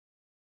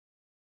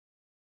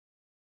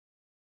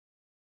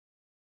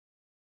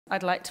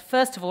I'd like to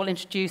first of all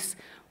introduce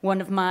one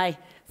of my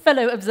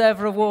fellow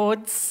Observer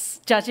Awards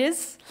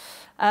judges,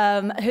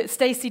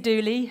 Stacey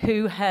Dooley,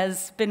 who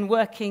has been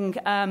working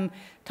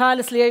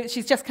tirelessly.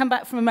 She's just come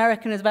back from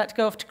America and is about to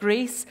go off to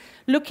Greece,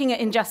 looking at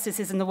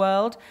injustices in the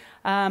world.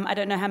 I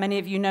don't know how many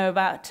of you know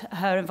about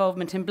her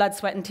involvement in Blood,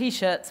 Sweat and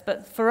T-shirts,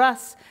 but for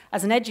us,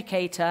 as an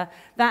educator,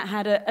 that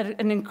had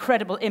an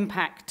incredible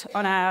impact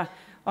on our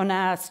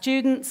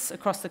students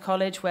across the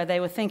college, where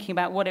they were thinking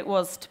about what it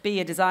was to be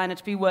a designer,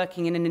 to be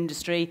working in an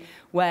industry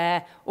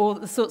where all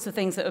the sorts of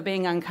things that were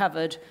being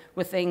uncovered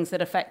were things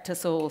that affect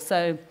us all.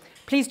 So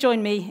please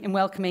join me in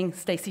welcoming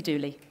Stacey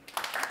Dooley.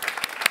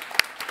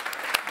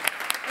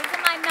 These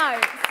are my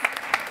notes.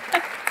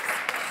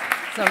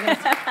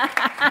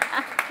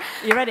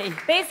 You ready?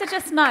 These are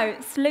just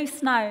notes,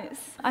 loose notes.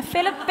 I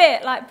feel a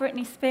bit like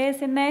Britney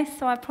Spears in this,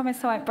 so I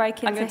promise I won't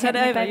break into I'm going to turn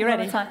it over. You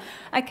ready?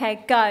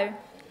 Okay, go.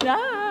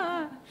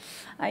 Ah,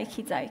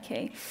 okie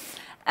dokie.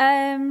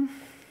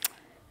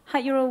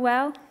 Hope you're all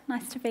well.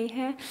 Nice to be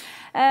here.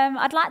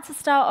 I'd like to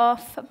start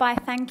off by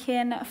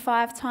thanking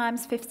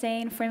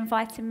 5x15 for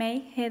inviting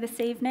me here this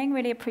evening.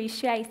 Really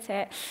appreciate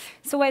it.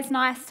 It's always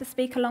nice to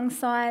speak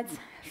alongside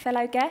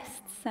fellow guests.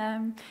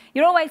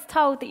 You're always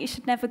told that you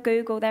should never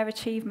Google their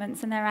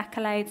achievements and their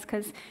accolades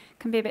because it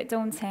can be a bit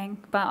daunting,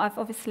 but I've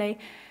obviously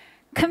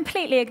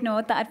completely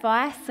ignored that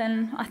advice,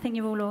 and I think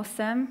you're all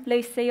awesome.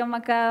 Lucy, you're my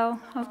girl.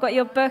 I've got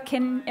your book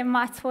in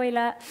my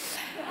toilet.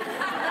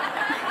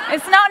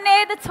 It's not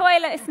near the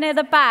toilet, it's near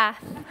the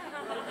bath.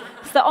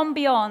 It's the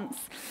ambiance.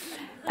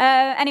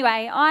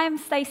 Anyway, I'm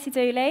Stacey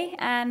Dooley,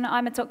 and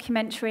I'm a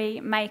documentary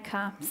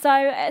maker.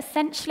 So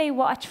essentially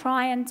what I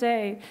try and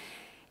do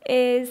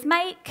is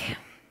make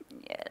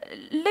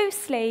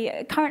loosely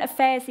current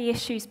affairs-y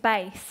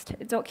issues-based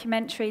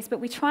documentaries, but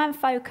we try and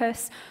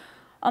focus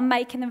on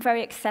making them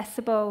very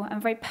accessible and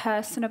very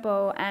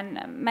personable,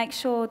 and make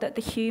sure that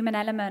the human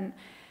element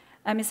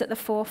is at the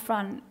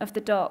forefront of the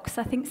docs.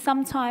 I think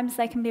sometimes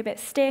they can be a bit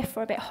stiff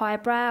or a bit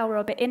highbrow or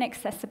a bit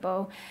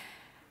inaccessible,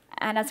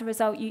 and as a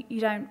result, you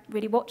don't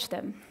really watch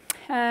them.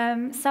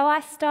 So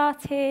I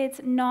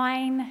started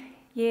 9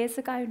 years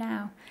ago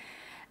now,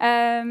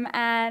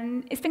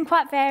 and it's been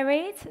quite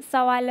varied.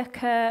 So I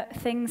look at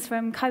things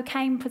from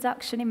cocaine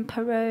production in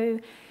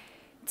Peru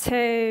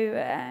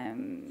to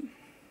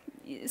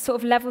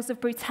sort of levels of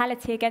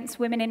brutality against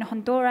women in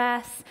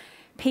Honduras,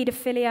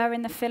 paedophilia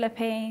in the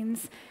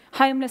Philippines,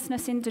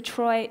 homelessness in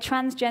Detroit,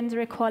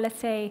 transgender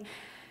equality.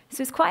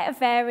 So it's quite a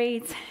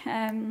varied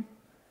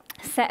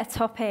set of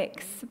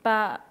topics,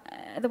 but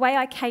the way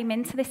I came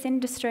into this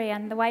industry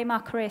and the way my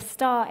career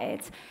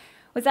started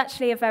was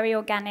actually a very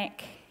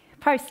organic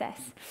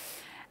process.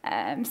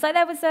 So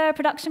there was a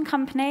production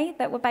company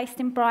that were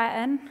based in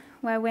Brighton,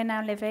 where we're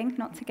now living,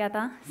 not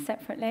together,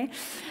 separately.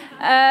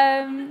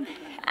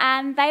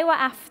 And they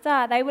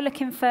were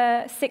looking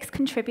for 6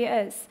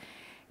 contributors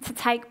to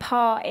take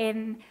part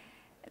in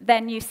their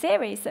new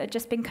series that had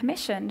just been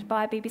commissioned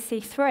by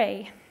BBC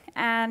Three.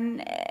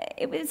 And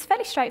it was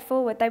fairly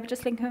straightforward. They were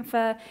just looking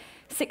for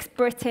 6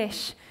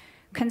 British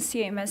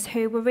consumers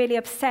who were really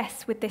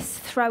obsessed with this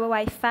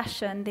throwaway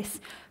fashion, this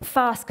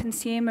fast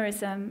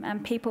consumerism,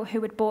 and people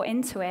who had bought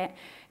into it,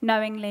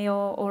 knowingly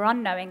or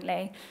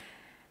unknowingly.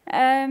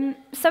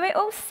 So it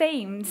all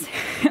seemed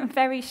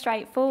very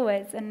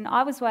straightforward, and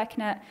I was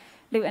working at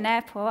Luton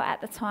Airport at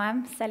the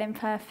time, selling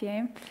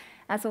perfume,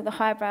 as all the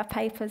highbrow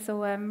papers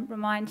will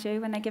remind you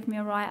when they give me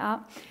a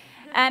write-up.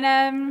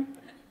 And,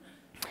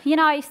 you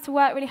know, I used to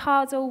work really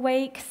hard all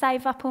week,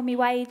 save up all my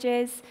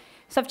wages.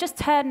 So I've just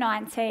turned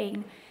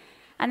 19,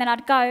 and then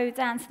I'd go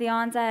down to the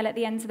Arndale at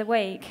the end of the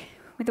week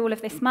with all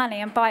of this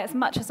money and buy as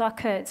much as I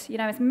could, you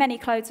know, as many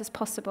clothes as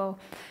possible.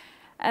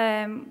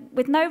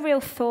 With no real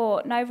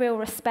thought, no real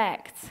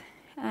respect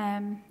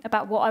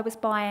about what I was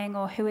buying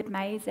or who had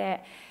made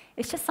it.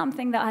 It's just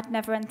something that had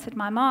never entered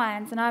my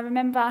mind. And I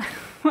remember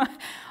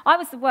I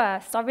was the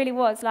worst. I really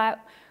was. Like,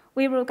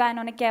 we were all going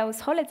on a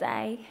girls'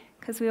 holiday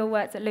because we all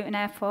worked at Luton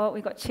Airport.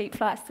 We got cheap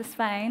flights to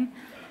Spain.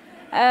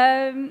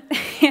 And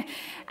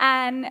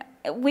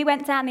we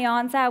went down the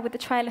Arndale with the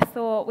trail of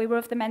thought. We were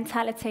of the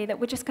mentality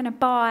that we're just going to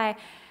buy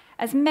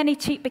as many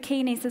cheap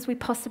bikinis as we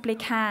possibly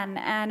can,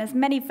 and as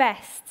many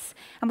vests,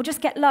 and we'll just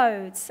get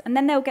loads, and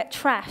then they'll get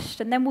trashed,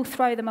 and then we'll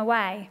throw them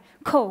away.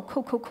 Cool,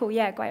 cool, cool, cool,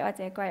 yeah, great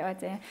idea, great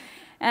idea.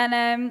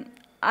 And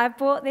I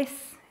bought this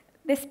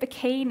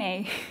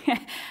bikini,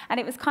 and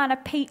it was kind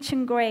of peach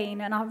and green,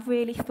 and I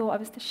really thought I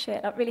was the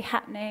shit, like really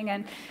happening,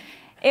 and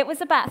it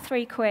was about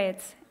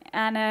 £3.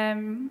 And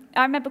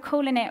I remember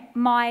calling it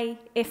my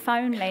If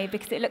Only,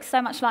 because it looked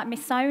so much like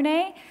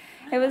Missoni.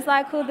 It was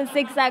like all the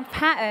zigzag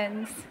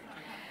patterns.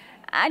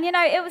 And, you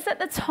know, it was at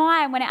the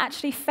time when it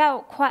actually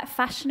felt quite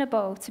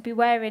fashionable to be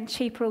wearing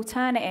cheaper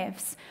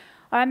alternatives.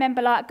 I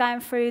remember, like, going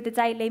through the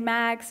daily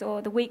mags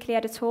or the weekly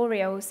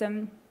editorials,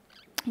 and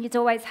you'd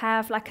always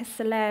have, like, a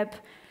celeb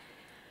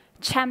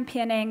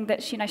championing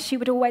that, you know, she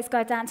would always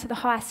go down to the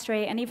high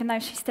street, and even though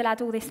she still had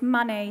all this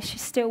money, she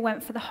still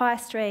went for the high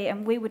street,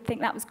 and we would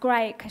think that was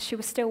great because she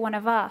was still one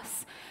of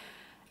us.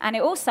 And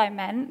it also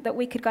meant that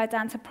we could go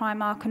down to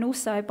Primark and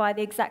also buy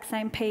the exact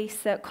same piece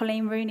that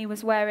Colleen Rooney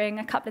was wearing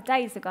a couple of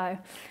days ago.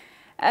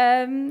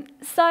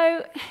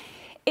 So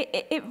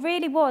it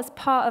really was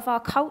part of our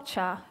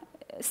culture,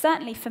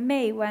 certainly for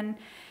me when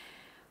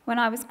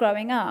I was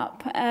growing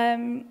up. Let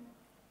me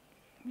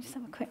just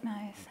have a quick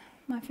nose,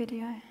 my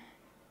video.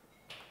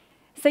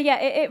 So yeah,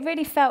 it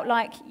really felt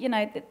like, you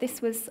know, that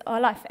this was our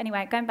life.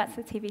 Anyway, going back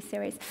to the TV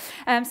series.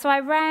 So I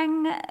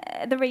rang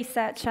the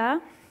researcher.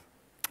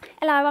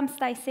 Hello, I'm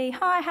Stacey.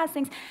 Hi, how's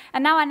things?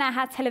 And now I know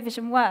how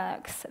television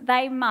works.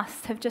 They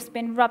must have just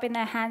been rubbing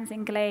their hands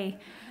in glee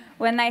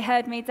when they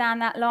heard me down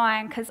that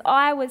line, because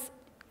I was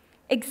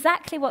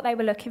exactly what they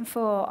were looking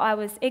for. I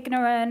was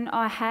ignorant.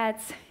 I had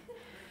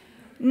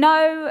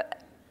no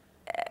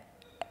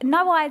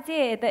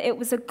idea that it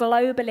was a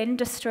global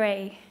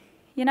industry.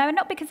 You know,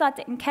 not because I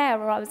didn't care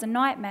or I was a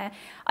nightmare.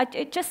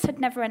 It just had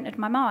never entered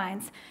my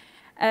mind.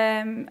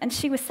 And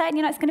she was saying,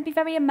 you know, it's going to be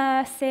very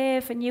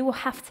immersive and you will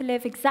have to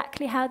live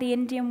exactly how the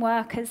Indian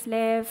workers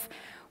live.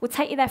 We'll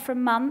take you there for a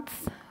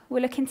month.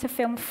 We're looking to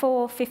film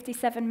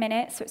 57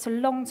 minutes, so it's a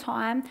long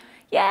time.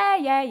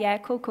 Yeah,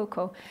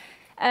 cool.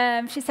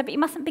 She said, but you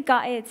mustn't be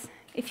gutted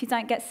if you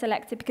don't get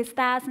selected because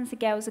thousands of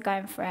girls are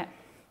going for it.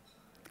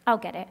 I'll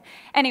get it.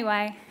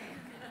 Anyway,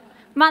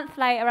 a month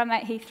later, I'm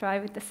at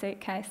Heathrow with the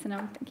suitcase and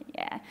I'm thinking,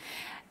 yeah.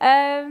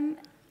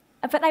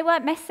 But they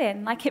weren't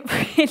messing, like it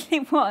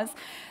really was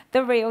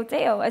the real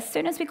deal. As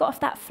soon as we got off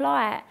that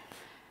flight,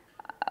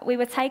 we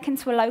were taken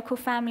to a local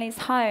family's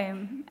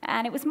home,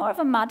 and it was more of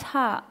a mud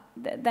hut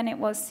than it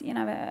was, you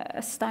know,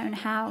 a stone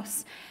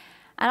house.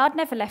 And I'd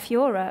never left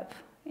Europe.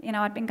 You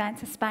know, I'd been going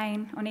to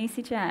Spain on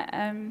EasyJet,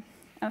 and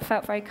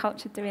felt very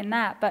cultured doing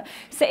that. But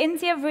so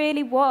India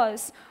really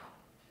was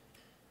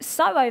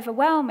so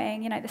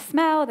overwhelming, you know, the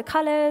smell, the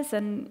colours,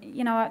 and,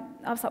 you know,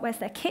 I was like, where's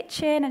their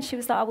kitchen? And she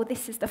was like, oh, well,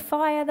 this is the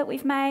fire that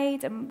we've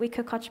made, and we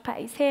cook our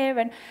chapatis here,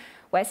 and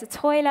where's the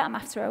toilet? I'm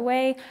after a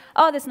wee.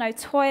 Oh, there's no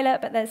toilet,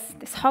 but there's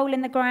this hole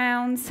in the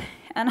ground.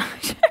 And I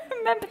just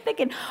remember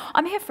thinking,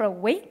 I'm here for a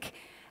week?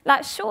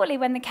 Like, surely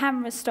when the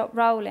cameras stop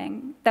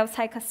rolling, they'll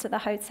take us to the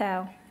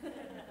hotel.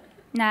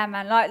 Nah,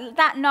 man, like,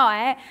 that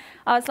night,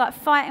 I was, like,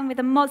 fighting with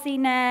a mozzie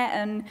net,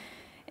 and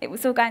it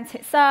was all going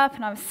tits up,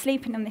 and I was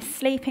sleeping in this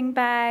sleeping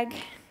bag.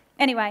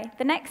 Anyway,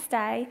 the next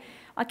day,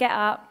 I get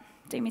up,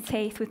 do my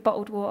teeth with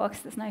bottled water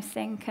because there's no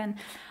sink, and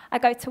I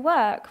go to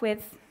work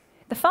with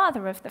the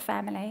father of the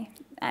family,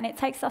 and it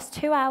takes us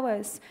 2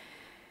 hours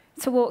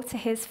to walk to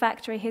his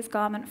factory, his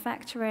garment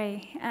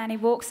factory, and he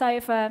walks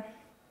over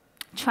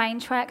train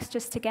tracks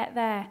just to get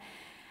there.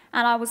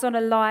 And I was on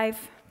a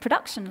live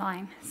production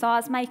line, so I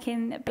was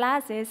making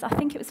blouses, I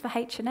think it was for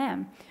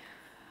H&M.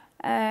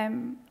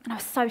 And I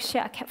was so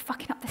shit, I kept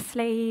fucking up the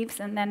sleeves,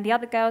 and then the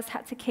other girls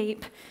had to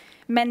keep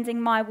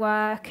mending my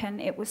work, and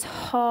it was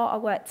hot. I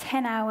worked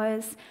 10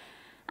 hours,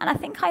 and I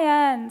think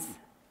I earned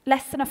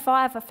less than a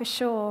fiver for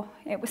sure.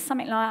 It was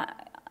something like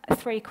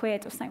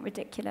 £3 or something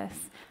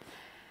ridiculous.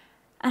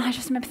 And I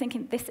just remember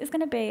thinking, this is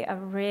going to be a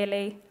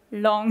really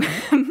long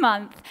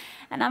month.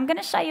 And I'm going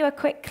to show you a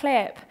quick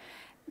clip.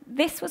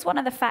 This was one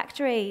of the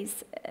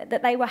factories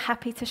that they were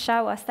happy to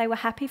show us. They were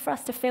happy for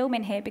us to film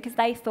in here because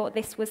they thought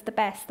this was the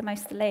best, the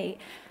most elite.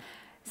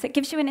 So it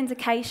gives you an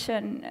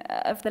indication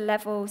of the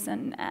levels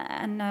and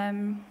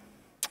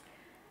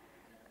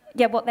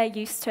yeah, what they're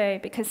used to,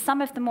 because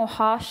some of the more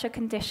harsher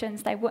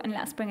conditions, they wouldn't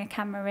let us bring a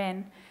camera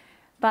in.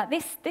 But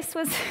this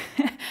was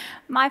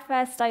my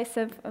first dose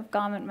of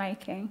garment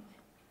making.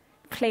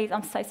 Please,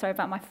 I'm so sorry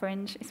about my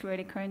fringe. It's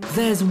really cringe.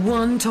 There's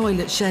one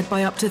toilet shared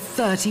by up to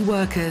 30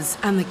 workers,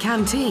 and the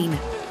canteen,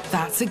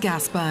 that's a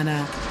gas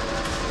burner.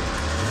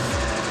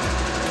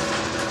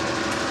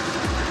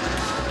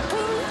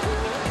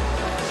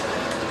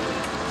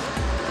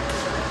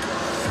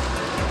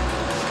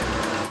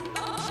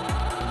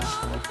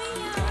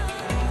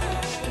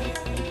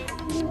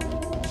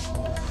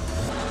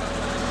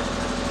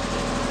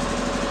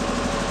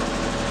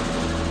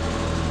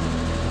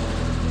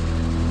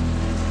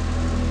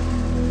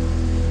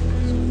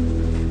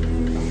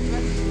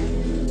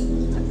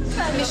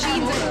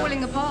 Machines are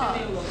falling apart.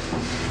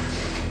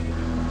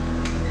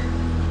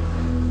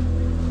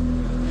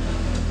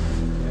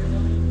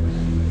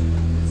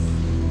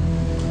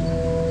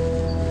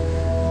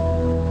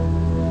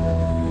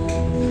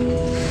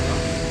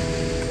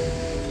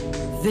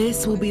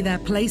 This will be their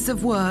place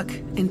of work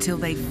until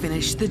they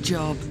finish the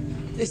job.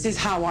 This is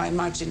how I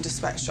imagined a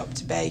sweatshop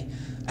to be.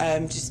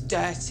 Just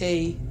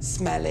dirty,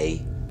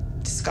 smelly,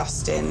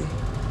 disgusting.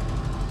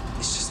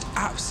 It's just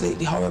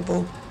absolutely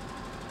horrible.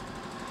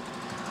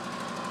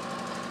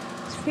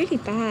 Really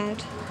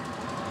bad.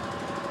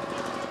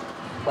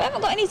 We haven't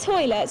got any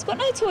toilets, got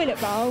no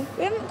toilet roll,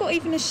 we haven't got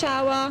even a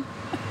shower.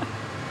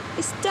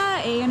 It's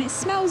dirty and it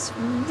smells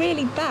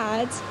really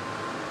bad.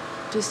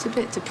 Just a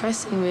bit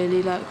depressing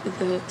really, like with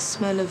the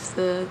smell of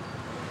the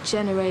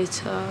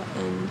generator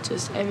and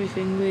just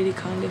everything really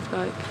kind of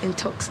like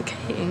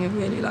intoxicating and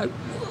really like...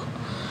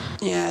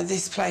 Yeah,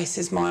 this place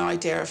is my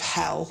idea of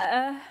hell.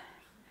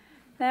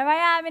 there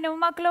I am in all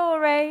my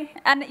glory.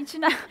 And, you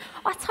know,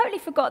 I totally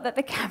forgot that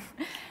the camera,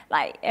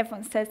 like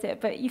everyone says it,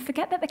 but you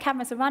forget that the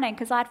cameras are running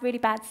because I had really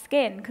bad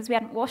skin because we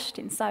hadn't washed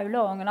in so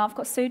long, and I've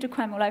got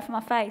Sudocrem all over my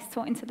face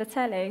talking to the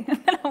telly.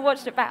 And then I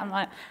watched it back, I'm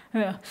like,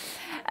 ugh.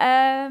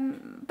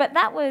 But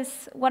that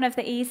was one of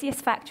the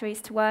easiest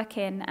factories to work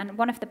in and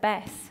one of the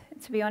best,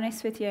 to be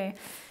honest with you.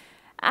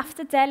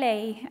 After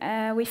Delhi,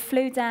 we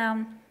flew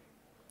down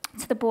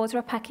to the border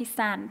of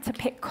Pakistan to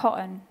pick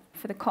cotton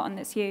for the cotton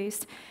that's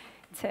used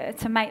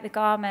to make the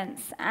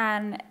garments.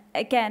 And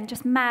again,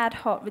 just mad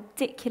hot,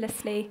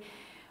 ridiculously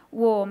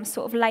warm,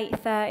 sort of late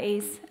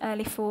 30s,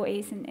 early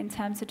 40s in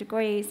terms of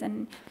degrees.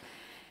 And,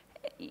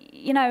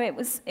 you know, it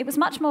was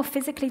much more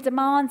physically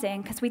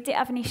demanding because we didn't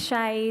have any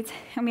shade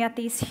and we had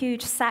these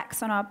huge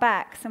sacks on our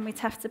backs and we'd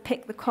have to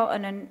pick the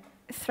cotton and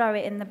throw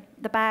it in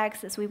the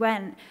bags as we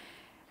went.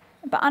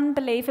 But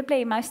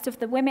unbelievably, most of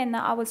the women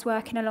that I was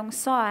working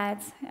alongside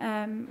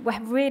were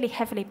really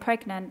heavily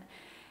pregnant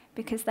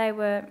because they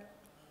were,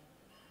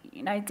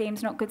 you know,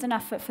 deemed not good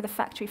enough for the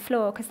factory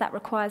floor because that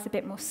requires a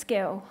bit more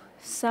skill.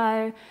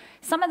 So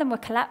some of them were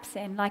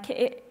collapsing. Like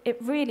it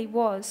really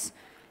was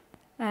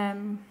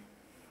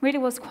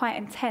quite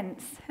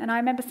intense. And I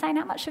remember saying,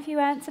 how much have you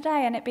earned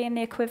today? And it being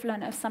the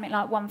equivalent of something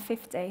like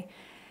 150.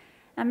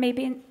 And me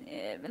being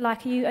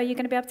like, are you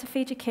going to be able to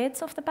feed your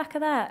kids off the back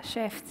of that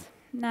shift?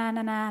 No.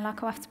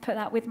 Like, I'll have to put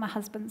that with my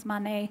husband's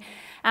money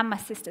and my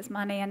sister's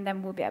money, and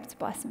then we'll be able to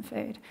buy some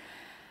food.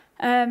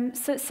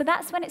 So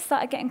that's when it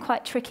started getting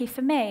quite tricky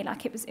for me.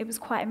 Like, it was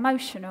quite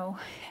emotional.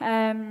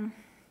 And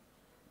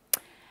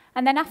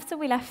then after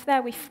we left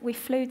there, we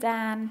flew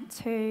down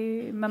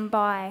to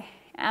Mumbai.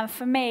 And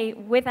for me,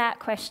 without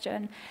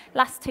question,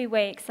 last 2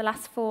 weeks, the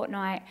last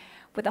fortnight,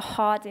 were the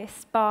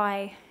hardest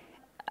by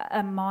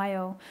a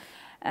mile.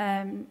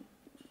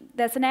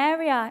 There's an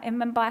area in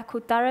Mumbai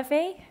called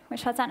Dharavi,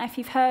 which I don't know if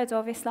you've heard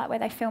of. It's like where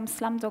they filmed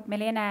Slumdog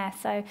Millionaire.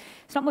 So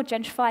it's not more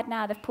gentrified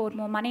now. They've poured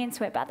more money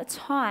into it. But at the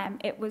time,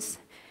 it was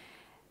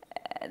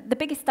the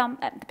biggest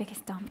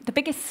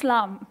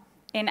slum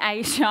in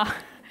Asia.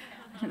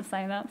 I shouldn't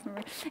say that.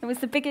 Sorry. It was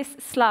the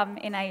biggest slum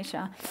in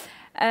Asia.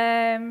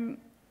 And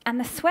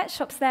the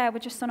sweatshops there were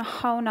just on a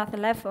whole nother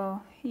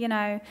level. You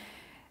know,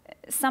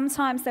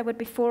 sometimes there would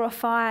be 4 or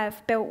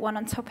 5 built one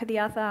on top of the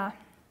other.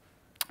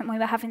 And we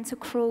were having to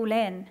crawl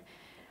in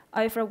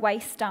over a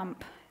waste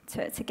dump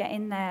to get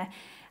in there.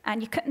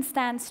 And you couldn't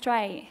stand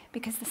straight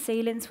because the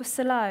ceilings were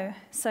so low.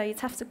 So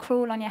you'd have to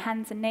crawl on your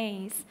hands and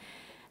knees.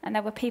 And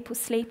there were people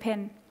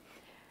sleeping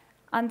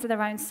under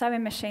their own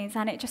sewing machines.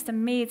 And it just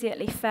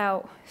immediately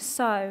felt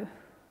so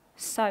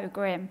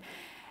grim.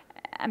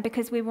 And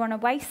because we were on a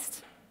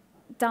waste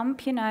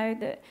dump, you know,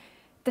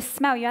 the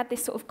smell, you had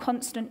this sort of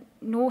constant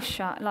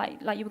nausea,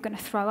 like you were going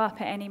to throw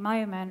up at any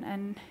moment.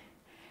 And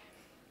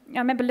I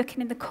remember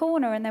looking in the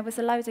corner and there was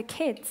a load of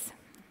kids.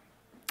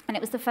 And it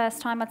was the first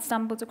time I'd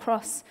stumbled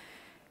across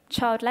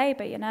child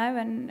labour, you know,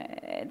 and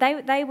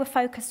they were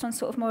focused on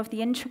sort of more of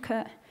the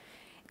intricate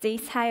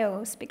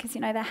details because,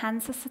 you know, their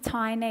hands are so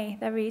tiny.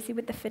 They're easy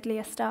with the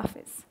fiddlier stuff.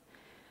 It's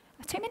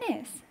 2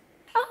 minutes.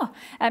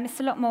 It's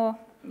a lot more,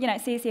 you know,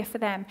 it's easier for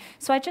them.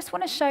 So I just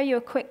want to show you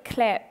a quick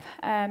clip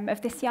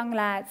of this young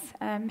lad.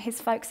 His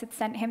folks had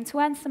sent him to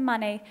earn some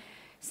money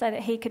so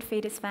that he could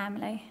feed his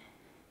family.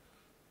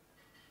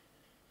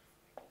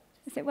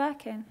 Is it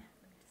working?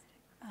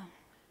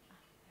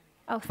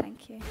 Oh,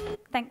 thank you.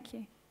 Thank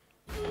you.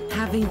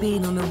 Having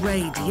been on a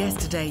raid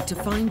yesterday to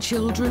find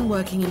children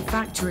working in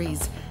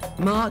factories,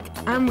 Mark,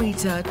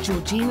 Amrita,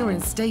 Georgina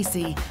and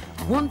Stacey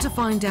want to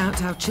find out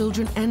how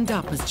children end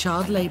up as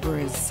child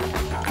labourers.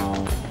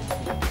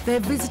 They're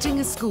visiting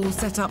a school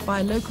set up by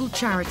a local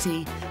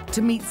charity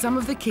to meet some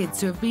of the kids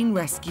who have been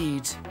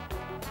rescued.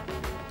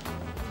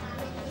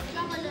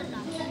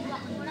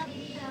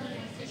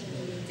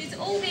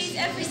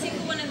 Every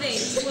single one of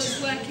these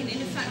was working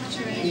in a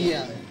factory?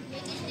 Yeah.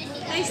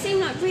 They seem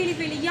like really,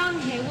 really young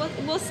here.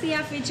 What's the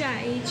average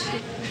age?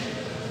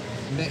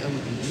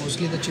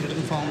 Mostly the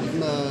children from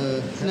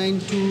 9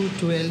 to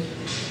 12.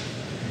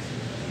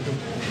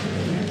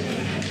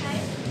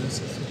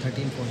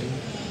 13, 14.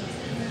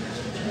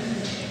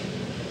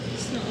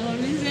 It's not on,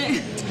 is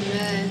it?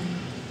 Yeah.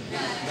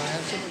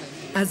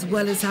 As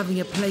well as having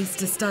a place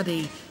to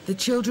study, the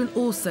children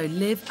also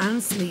live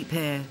and sleep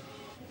here.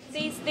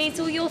 These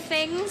all your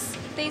things?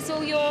 These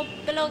all your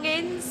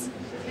belongings?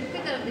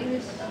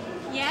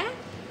 Yeah?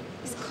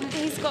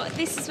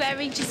 This is where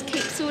he just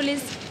keeps all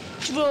his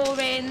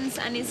drawings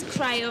and his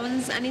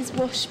crayons and his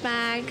wash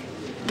bag,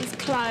 his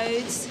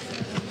clothes,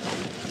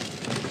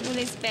 all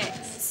his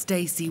bits.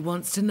 Stacey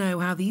wants to know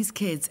how these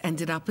kids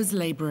ended up as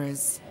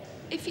labourers.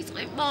 If you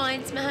don't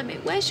mind,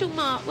 Mohammed, where's your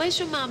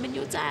mum and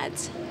your dad?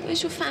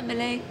 Where's your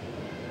family?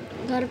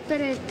 घर पे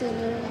रहते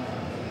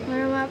हैं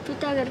मेरे माँ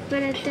पिता घर पे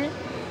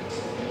रहते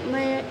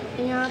मैं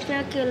यहाँ पे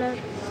अकेला.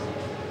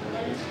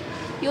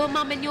 Your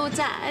mum and your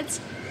dad,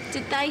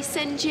 did they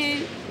send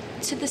you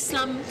to the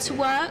slum to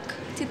work?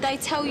 Did they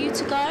tell you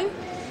to go?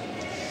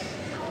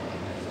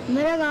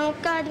 मेरा गांव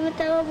का आदमी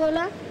था वो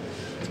बोला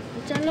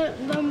चलो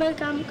बम्बई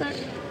काम कर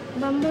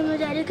बम्बे में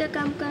जारी का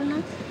काम करना,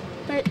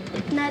 पर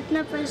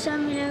इतना पैसा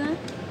मिलेगा,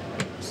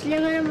 इसलिए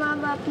मेरे माँ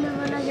बाप ने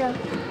बोला जाओ,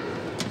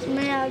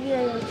 मैं आ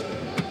गया।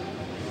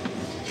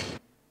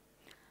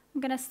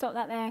 I'm going to stop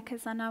that there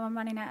because I know I'm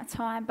running out of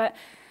time. But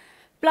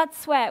Blood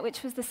Sweat,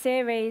 which was the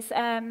series,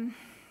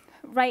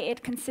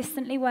 rated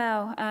consistently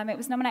well. It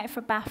was nominated for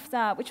a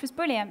BAFTA, which was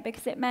brilliant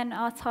because it meant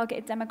our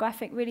targeted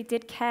demographic really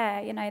did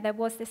care. You know, there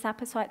was this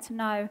appetite to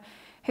know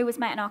who was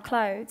making our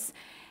clothes.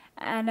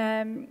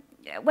 And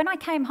when I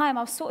came home,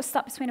 I was sort of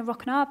stuck between a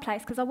rock and a hard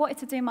place because I wanted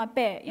to do my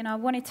bit. You know, I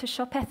wanted to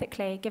shop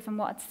ethically, given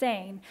what I'd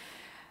seen.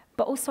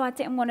 But also I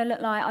didn't want to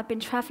look like I'd been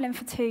travelling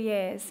for 2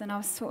 years and I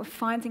was sort of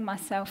finding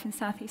myself in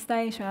Southeast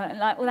Asia and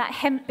like all that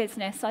hemp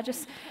business. I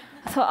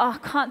thought, oh,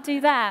 I can't do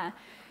that.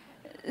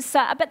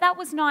 So, but that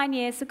was 9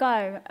 years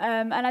ago.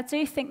 And I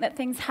do think that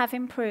things have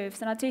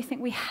improved and I do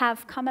think we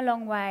have come a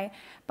long way,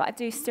 but I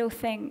do still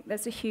think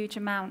there's a huge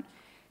amount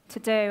to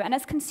do. And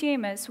as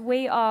consumers,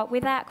 we are,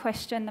 without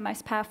question, the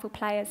most powerful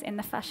players in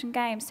the fashion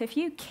game. So if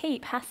you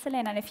keep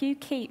hassling and if you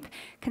keep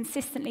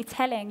consistently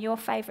telling your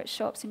favourite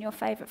shops and your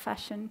favourite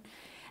fashion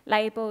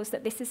labels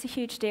that this is a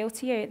huge deal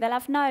to you, they'll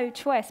have no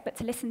choice but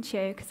to listen to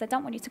you because they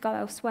don't want you to go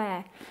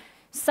elsewhere.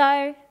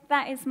 So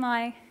that is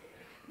my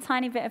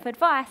tiny bit of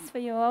advice for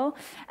you all.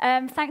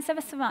 Thanks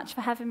ever so much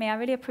for having me. I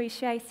really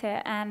appreciate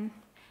it. And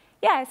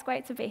yeah, it's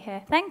great to be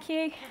here. Thank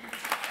you.